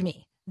text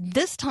me.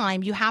 This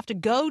time, you have to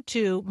go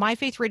to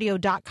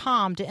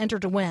myfaithradio.com to enter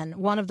to win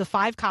one of the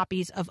 5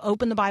 copies of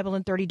Open the Bible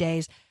in 30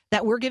 Days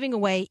that we're giving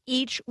away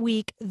each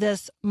week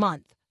this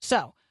month.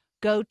 So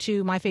go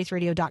to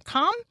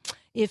myfaithradio.com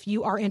if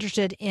you are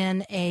interested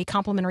in a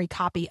complimentary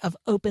copy of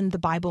Open the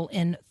Bible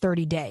in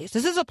 30 Days.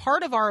 This is a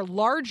part of our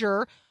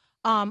larger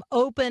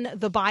Open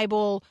the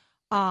Bible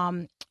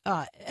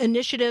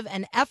initiative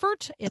and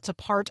effort. It's a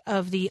part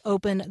of the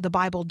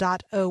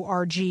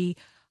openthebible.org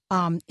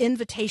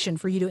invitation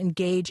for you to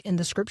engage in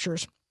the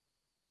scriptures.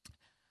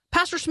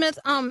 Pastor Smith,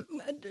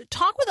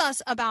 talk with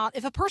us about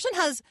if a person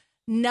has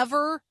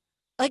never,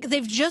 like,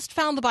 they've just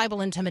found the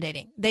Bible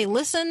intimidating. They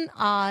listen,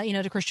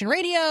 to Christian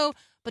radio,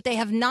 but they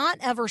have not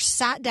ever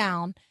sat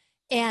down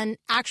and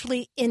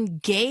actually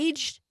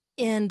engaged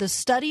in the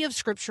study of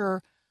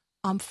Scripture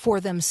for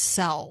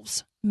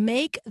themselves.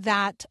 Make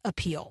that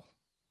appeal.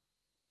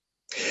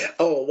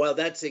 Oh, well,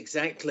 that's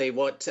exactly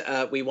what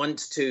we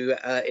want to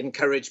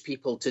encourage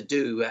people to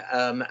do.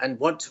 And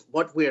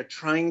what we're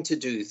trying to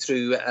do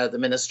through the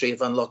Ministry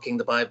of Unlocking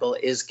the Bible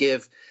is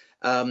give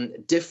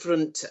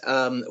different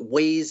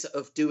ways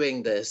of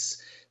doing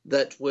this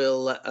that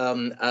will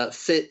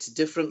fit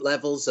different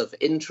levels of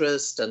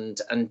interest and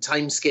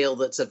timescale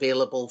that's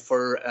available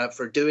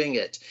for doing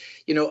it.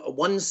 You know,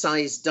 one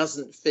size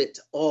doesn't fit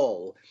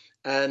all.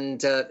 And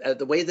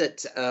the way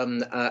that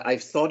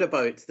I've thought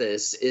about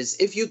this is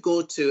if you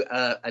go to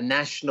a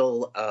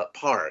national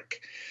park,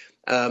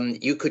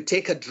 you could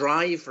take a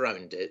drive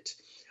around it,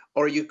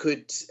 or you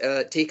could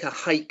take a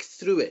hike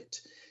through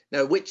it.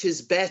 Now, which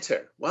is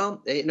better?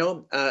 Well,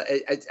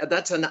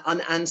 that's an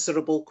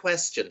unanswerable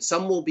question.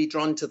 Some will be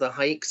drawn to the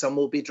hike, some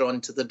will be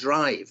drawn to the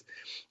drive.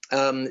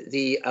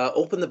 The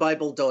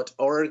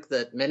openthebible.org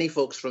that many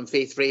folks from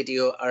Faith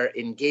Radio are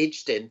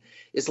engaged in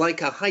is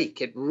like a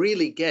hike. It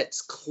really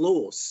gets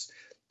close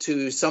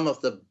to some of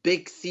the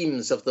big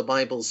themes of the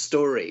Bible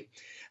story.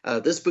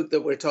 This book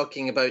that we're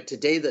talking about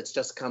today that's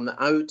just come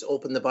out,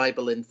 Open the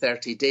Bible in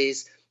 30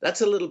 Days, that's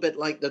a little bit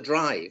like the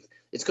drive.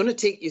 It's going to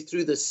take you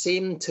through the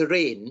same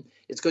terrain.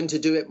 It's going to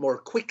do it more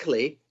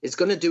quickly. It's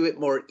going to do it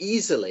more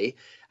easily.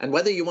 And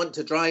whether you want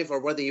to drive or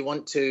whether you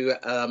want to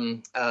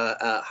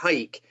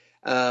hike,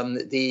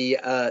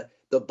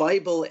 the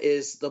Bible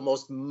is the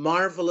most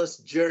marvelous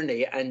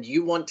journey, and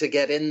you want to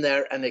get in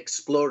there and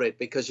explore it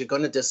because you're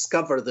going to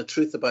discover the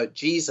truth about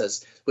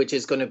Jesus, which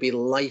is going to be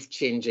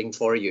life-changing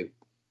for you.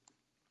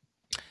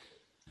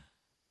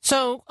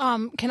 So,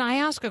 can I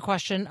ask a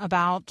question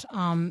about,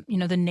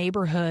 the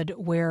neighborhood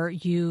where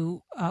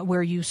you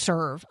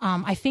serve?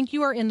 I think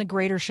you are in the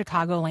greater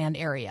Chicagoland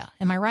area.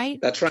 Am I right?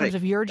 That's right. In terms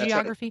of your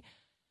geography? Right.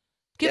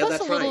 Give us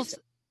that's a little. right.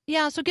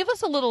 Yeah. So give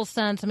us a little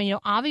sense. I mean,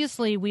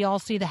 obviously we all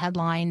see the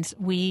headlines.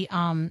 We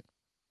were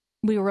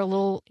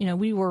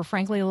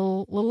frankly a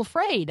little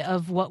afraid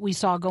of what we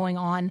saw going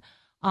on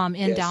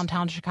in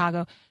downtown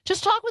Chicago.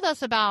 Just talk with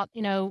us about,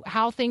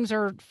 how things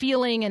are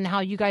feeling and how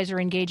you guys are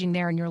engaging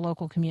there in your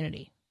local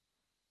community.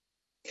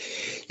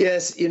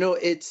 Yes,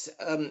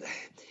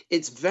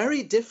 it's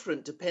very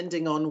different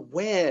depending on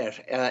where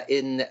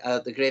in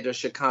the greater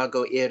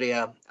Chicago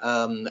area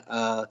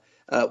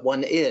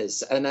one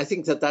is. And I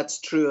think that that's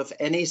true of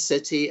any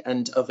city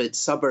and of its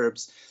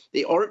suburbs.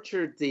 The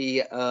Orchard,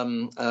 the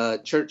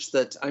church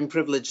that I'm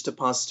privileged to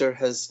pastor,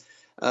 has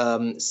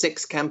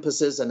 6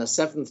 campuses and a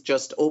 7th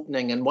just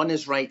opening, and one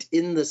is right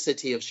in the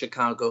city of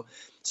Chicago.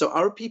 So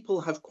our people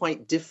have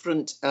quite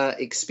different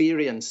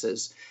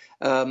experiences.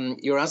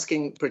 You're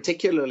asking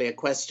particularly a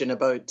question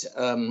about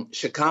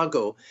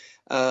Chicago.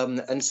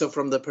 And so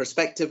from the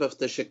perspective of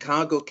the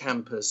Chicago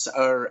campus,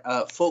 our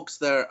folks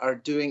there are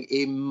doing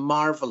a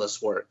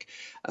marvelous work.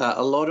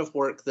 A lot of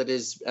work that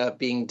is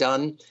being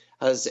done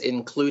has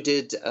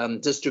included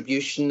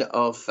distribution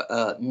of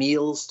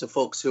meals to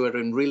folks who are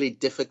in really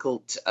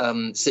difficult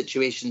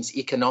situations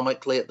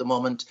economically at the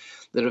moment.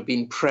 There have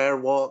been prayer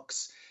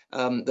walks.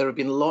 There have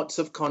been lots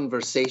of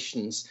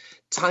conversations.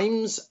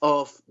 Times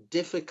of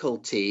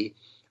difficulty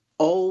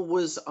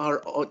always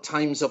are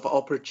times of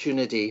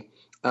opportunity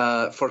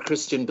for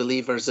Christian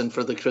believers and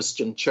for the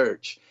Christian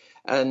church.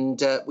 And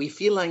we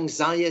feel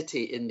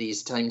anxiety in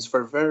these times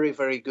for very,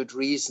 very good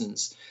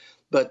reasons.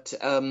 But,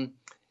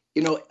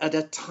 at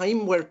a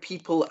time where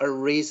people are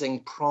raising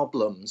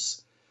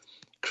problems,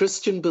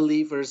 Christian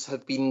believers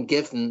have been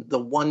given the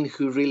one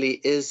who really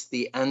is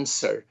the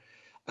answer.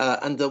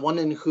 And the one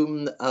in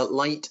whom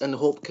light and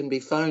hope can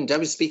be found. I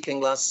was speaking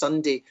last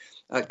Sunday,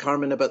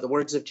 Carmen, about the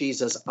words of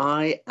Jesus.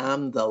 I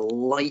am the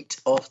light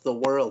of the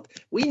world.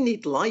 We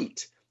need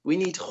light. We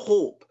need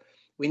hope.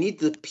 We need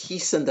the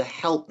peace and the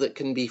help that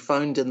can be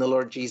found in the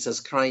Lord Jesus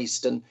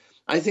Christ. And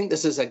I think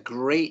this is a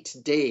great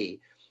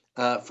day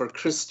for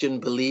Christian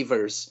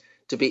believers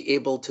to be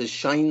able to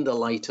shine the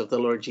light of the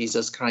Lord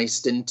Jesus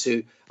Christ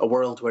into a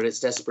world where it's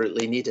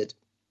desperately needed.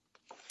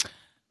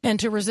 And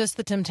to resist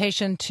the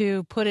temptation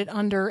to put it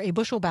under a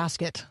bushel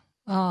basket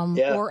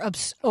or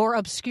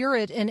obscure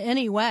it in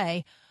any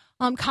way.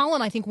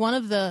 Colin, I think one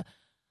of the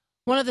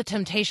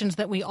temptations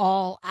that we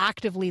all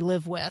actively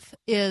live with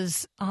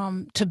is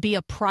to be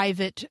a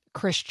private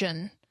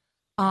Christian,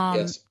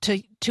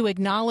 to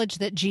acknowledge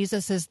that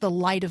Jesus is the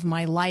light of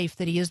my life,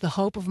 that he is the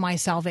hope of my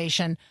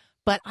salvation,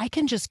 but I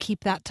can just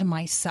keep that to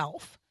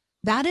myself.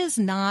 That is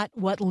not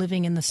what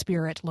living in the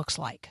Spirit looks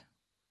like.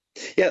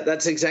 Yeah,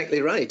 that's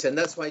exactly right. And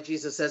that's why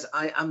Jesus says,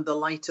 I am the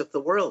light of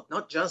the world,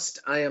 not just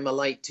I am a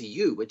light to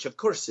you, which of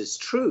course is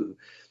true.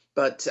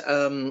 But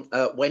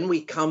when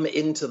we come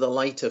into the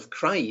light of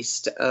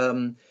Christ,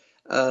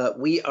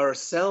 we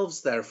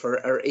ourselves,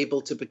 therefore, are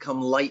able to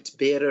become light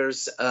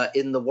bearers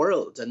in the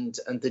world. And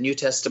the New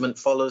Testament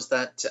follows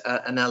that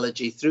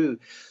analogy through.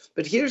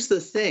 But here's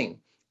the thing.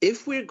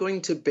 if we're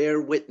going to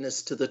bear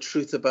witness to the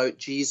truth about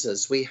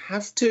Jesus, we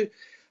have to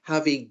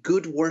have a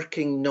good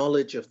working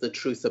knowledge of the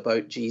truth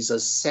about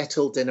Jesus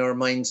settled in our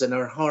minds and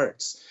our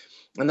hearts.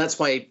 And that's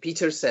why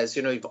Peter says,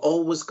 you've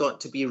always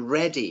got to be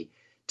ready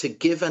to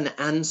give an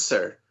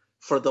answer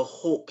for the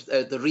hope,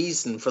 the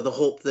reason for the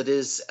hope that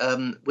is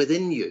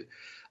within you.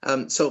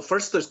 So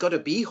first, there's got to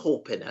be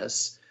hope in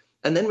us.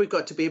 And then we've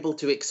got to be able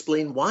to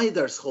explain why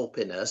there's hope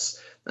in us.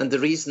 And the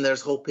reason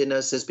there's hope in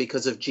us is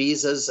because of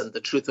Jesus and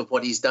the truth of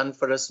what he's done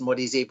for us and what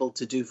he's able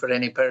to do for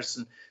any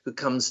person who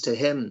comes to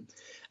him.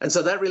 And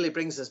so that really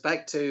brings us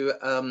back to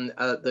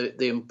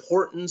the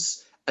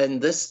importance in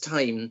this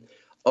time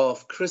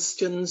of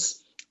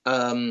Christians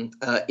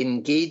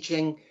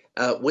engaging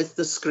with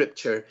the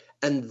scripture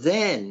and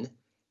then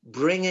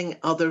bringing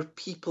other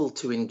people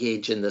to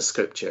engage in the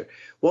scripture.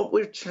 What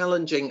we're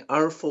challenging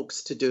our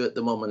folks to do at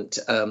the moment,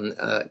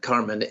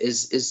 Carmen,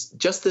 is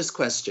just this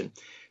question.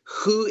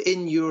 Who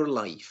in your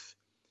life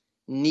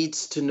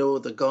needs to know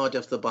the God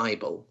of the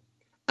Bible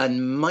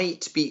and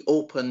might be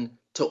open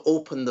to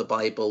open the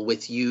Bible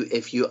with you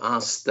if you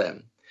ask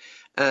them?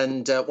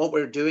 And what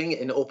we're doing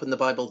in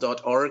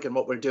openthebible.org and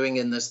what we're doing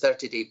in this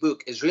 30-day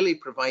book is really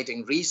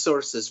providing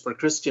resources for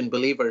Christian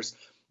believers,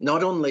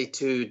 not only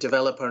to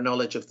develop our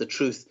knowledge of the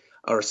truth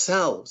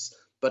ourselves,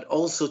 but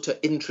also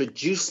to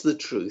introduce the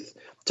truth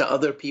to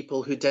other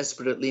people who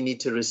desperately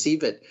need to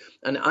receive it.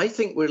 And I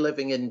think we're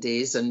living in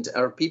days, and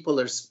our people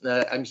are,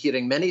 I'm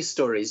hearing many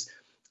stories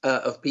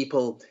of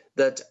people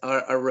that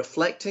are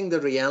reflecting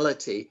the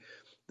reality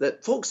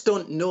that folks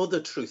don't know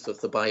the truth of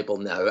the Bible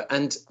now,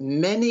 and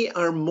many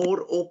are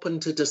more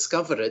open to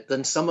discover it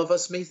than some of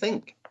us may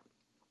think.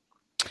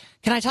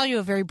 Can I tell you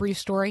a very brief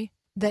story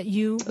that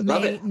you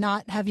may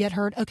not have yet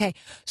heard? Okay,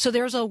 so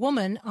there's a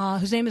woman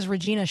whose name is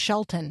Regina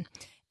Shelton,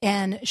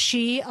 and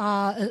she,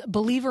 a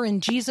believer in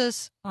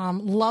Jesus,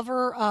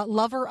 lover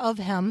of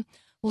him,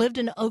 lived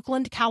in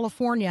Oakland,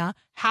 California,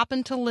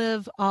 happened to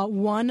live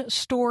one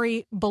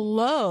story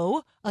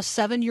below a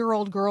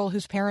 7-year-old girl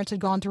whose parents had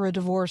gone through a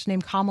divorce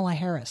named Kamala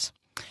Harris.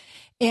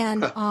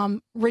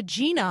 And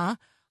Regina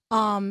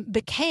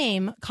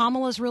became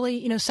Kamala's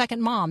really,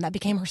 second mom. That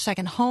became her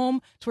second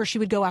home. It's where she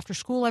would go after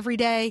school every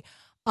day.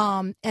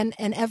 And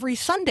every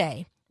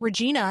Sunday,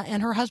 Regina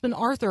and her husband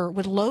Arthur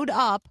would load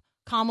up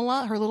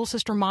Kamala, her little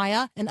sister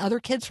Maya, and other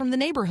kids from the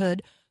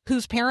neighborhood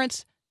whose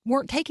parents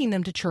weren't taking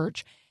them to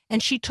church.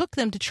 And she took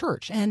them to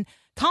church. And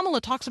Kamala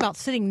talks about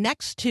sitting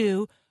next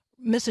to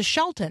Mrs.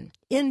 Shelton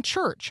in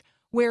church,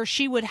 where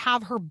she would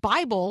have her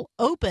Bible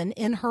open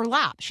in her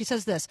lap. She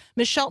says this,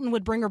 Miss Shelton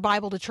would bring her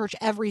Bible to church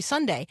every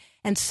Sunday.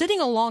 And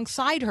sitting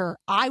alongside her,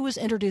 I was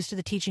introduced to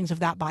the teachings of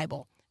that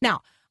Bible.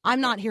 Now,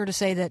 I'm not here to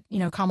say that,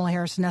 Kamala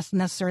Harris is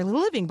necessarily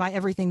living by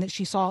everything that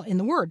she saw in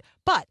the Word.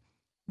 But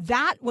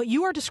that, what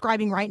you are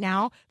describing right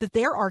now, that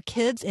there are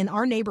kids in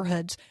our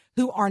neighborhoods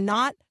who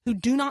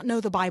do not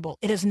know the Bible.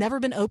 It has never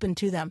been open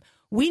to them.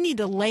 We need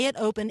to lay it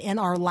open in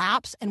our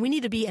laps, and we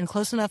need to be in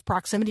close enough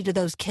proximity to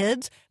those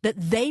kids that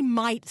they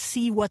might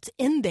see what's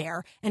in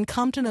there and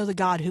come to know the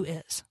God who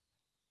is.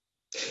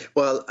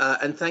 Well,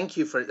 and thank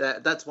you for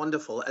that. That's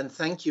wonderful. And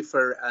thank you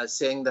for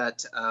saying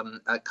that,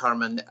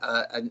 Carmen.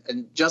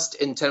 And just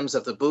in terms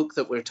of the book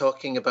that we're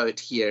talking about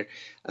here,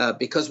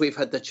 because we've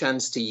had the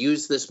chance to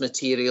use this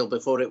material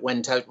before it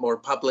went out more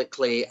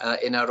publicly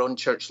in our own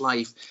church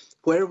life,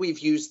 where we've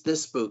used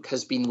this book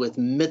has been with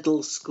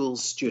middle school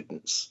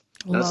students.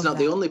 That's not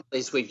the only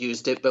place we've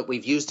used it, but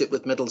we've used it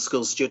with middle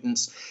school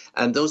students.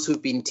 And those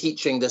who've been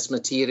teaching this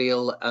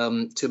material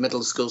to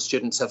middle school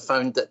students have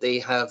found that they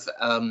have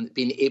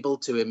been able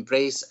to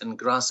embrace and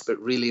grasp it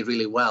really,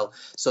 really well.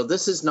 So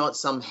this is not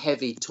some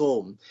heavy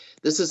tome.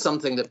 This is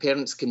something that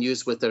parents can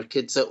use with their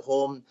kids at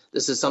home.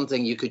 This is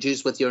something you could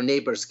use with your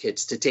neighbor's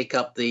kids to take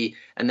up the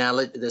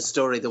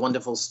story, the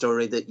wonderful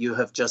story that you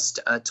have just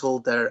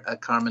told there,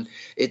 Carmen.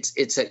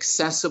 It's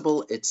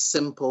accessible. It's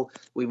simple.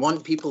 We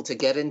want people to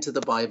get into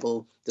the Bible,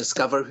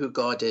 discover who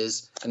God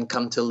is, and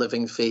come to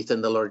living faith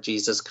in the Lord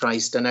Jesus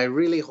Christ. And I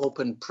really hope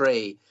and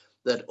pray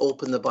that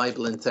Open the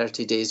Bible in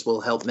 30 Days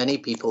will help many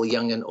people,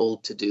 young and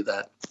old, to do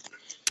that.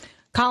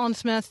 Colin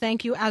Smith,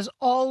 thank you as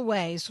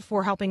always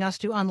for helping us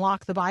to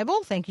unlock the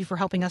Bible. Thank you for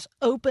helping us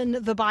open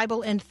the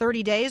Bible in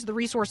 30 days. The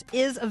resource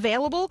is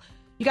available.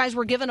 You guys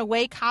were giving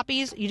away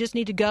copies. You just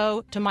need to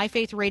go to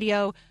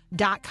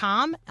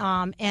myfaithradio.com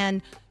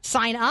and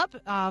sign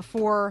up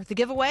for the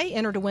giveaway,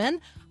 enter to win.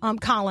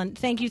 Colin,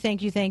 thank you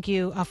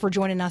for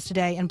joining us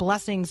today, and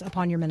blessings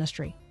upon your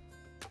ministry.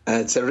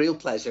 It's a real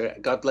pleasure.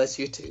 God bless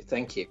you too.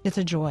 Thank you. It's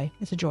a joy.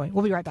 It's a joy.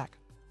 We'll be right back.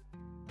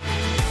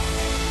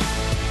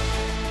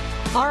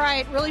 All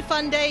right, really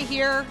fun day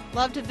here.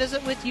 Love to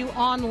visit with you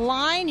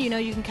online.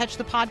 You can catch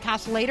the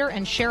podcast later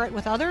and share it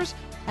with others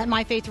at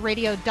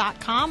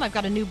myfaithradio.com. I've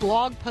got a new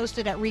blog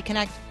posted at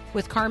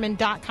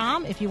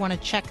reconnectwithcarmen.com if you want to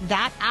check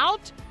that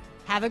out.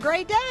 Have a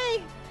great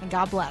day, and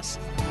God bless.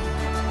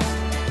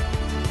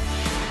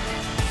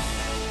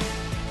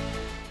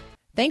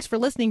 Thanks for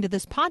listening to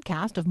this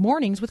podcast of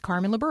Mornings with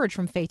Carmen LaBerge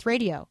from Faith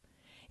Radio.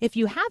 If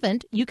you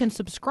haven't, you can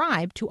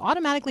subscribe to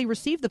automatically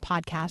receive the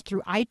podcast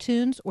through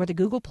iTunes or the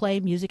Google Play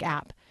Music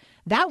app.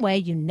 That way,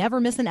 you never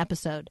miss an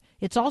episode.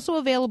 It's also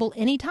available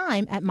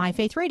anytime at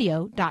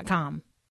myfaithradio.com.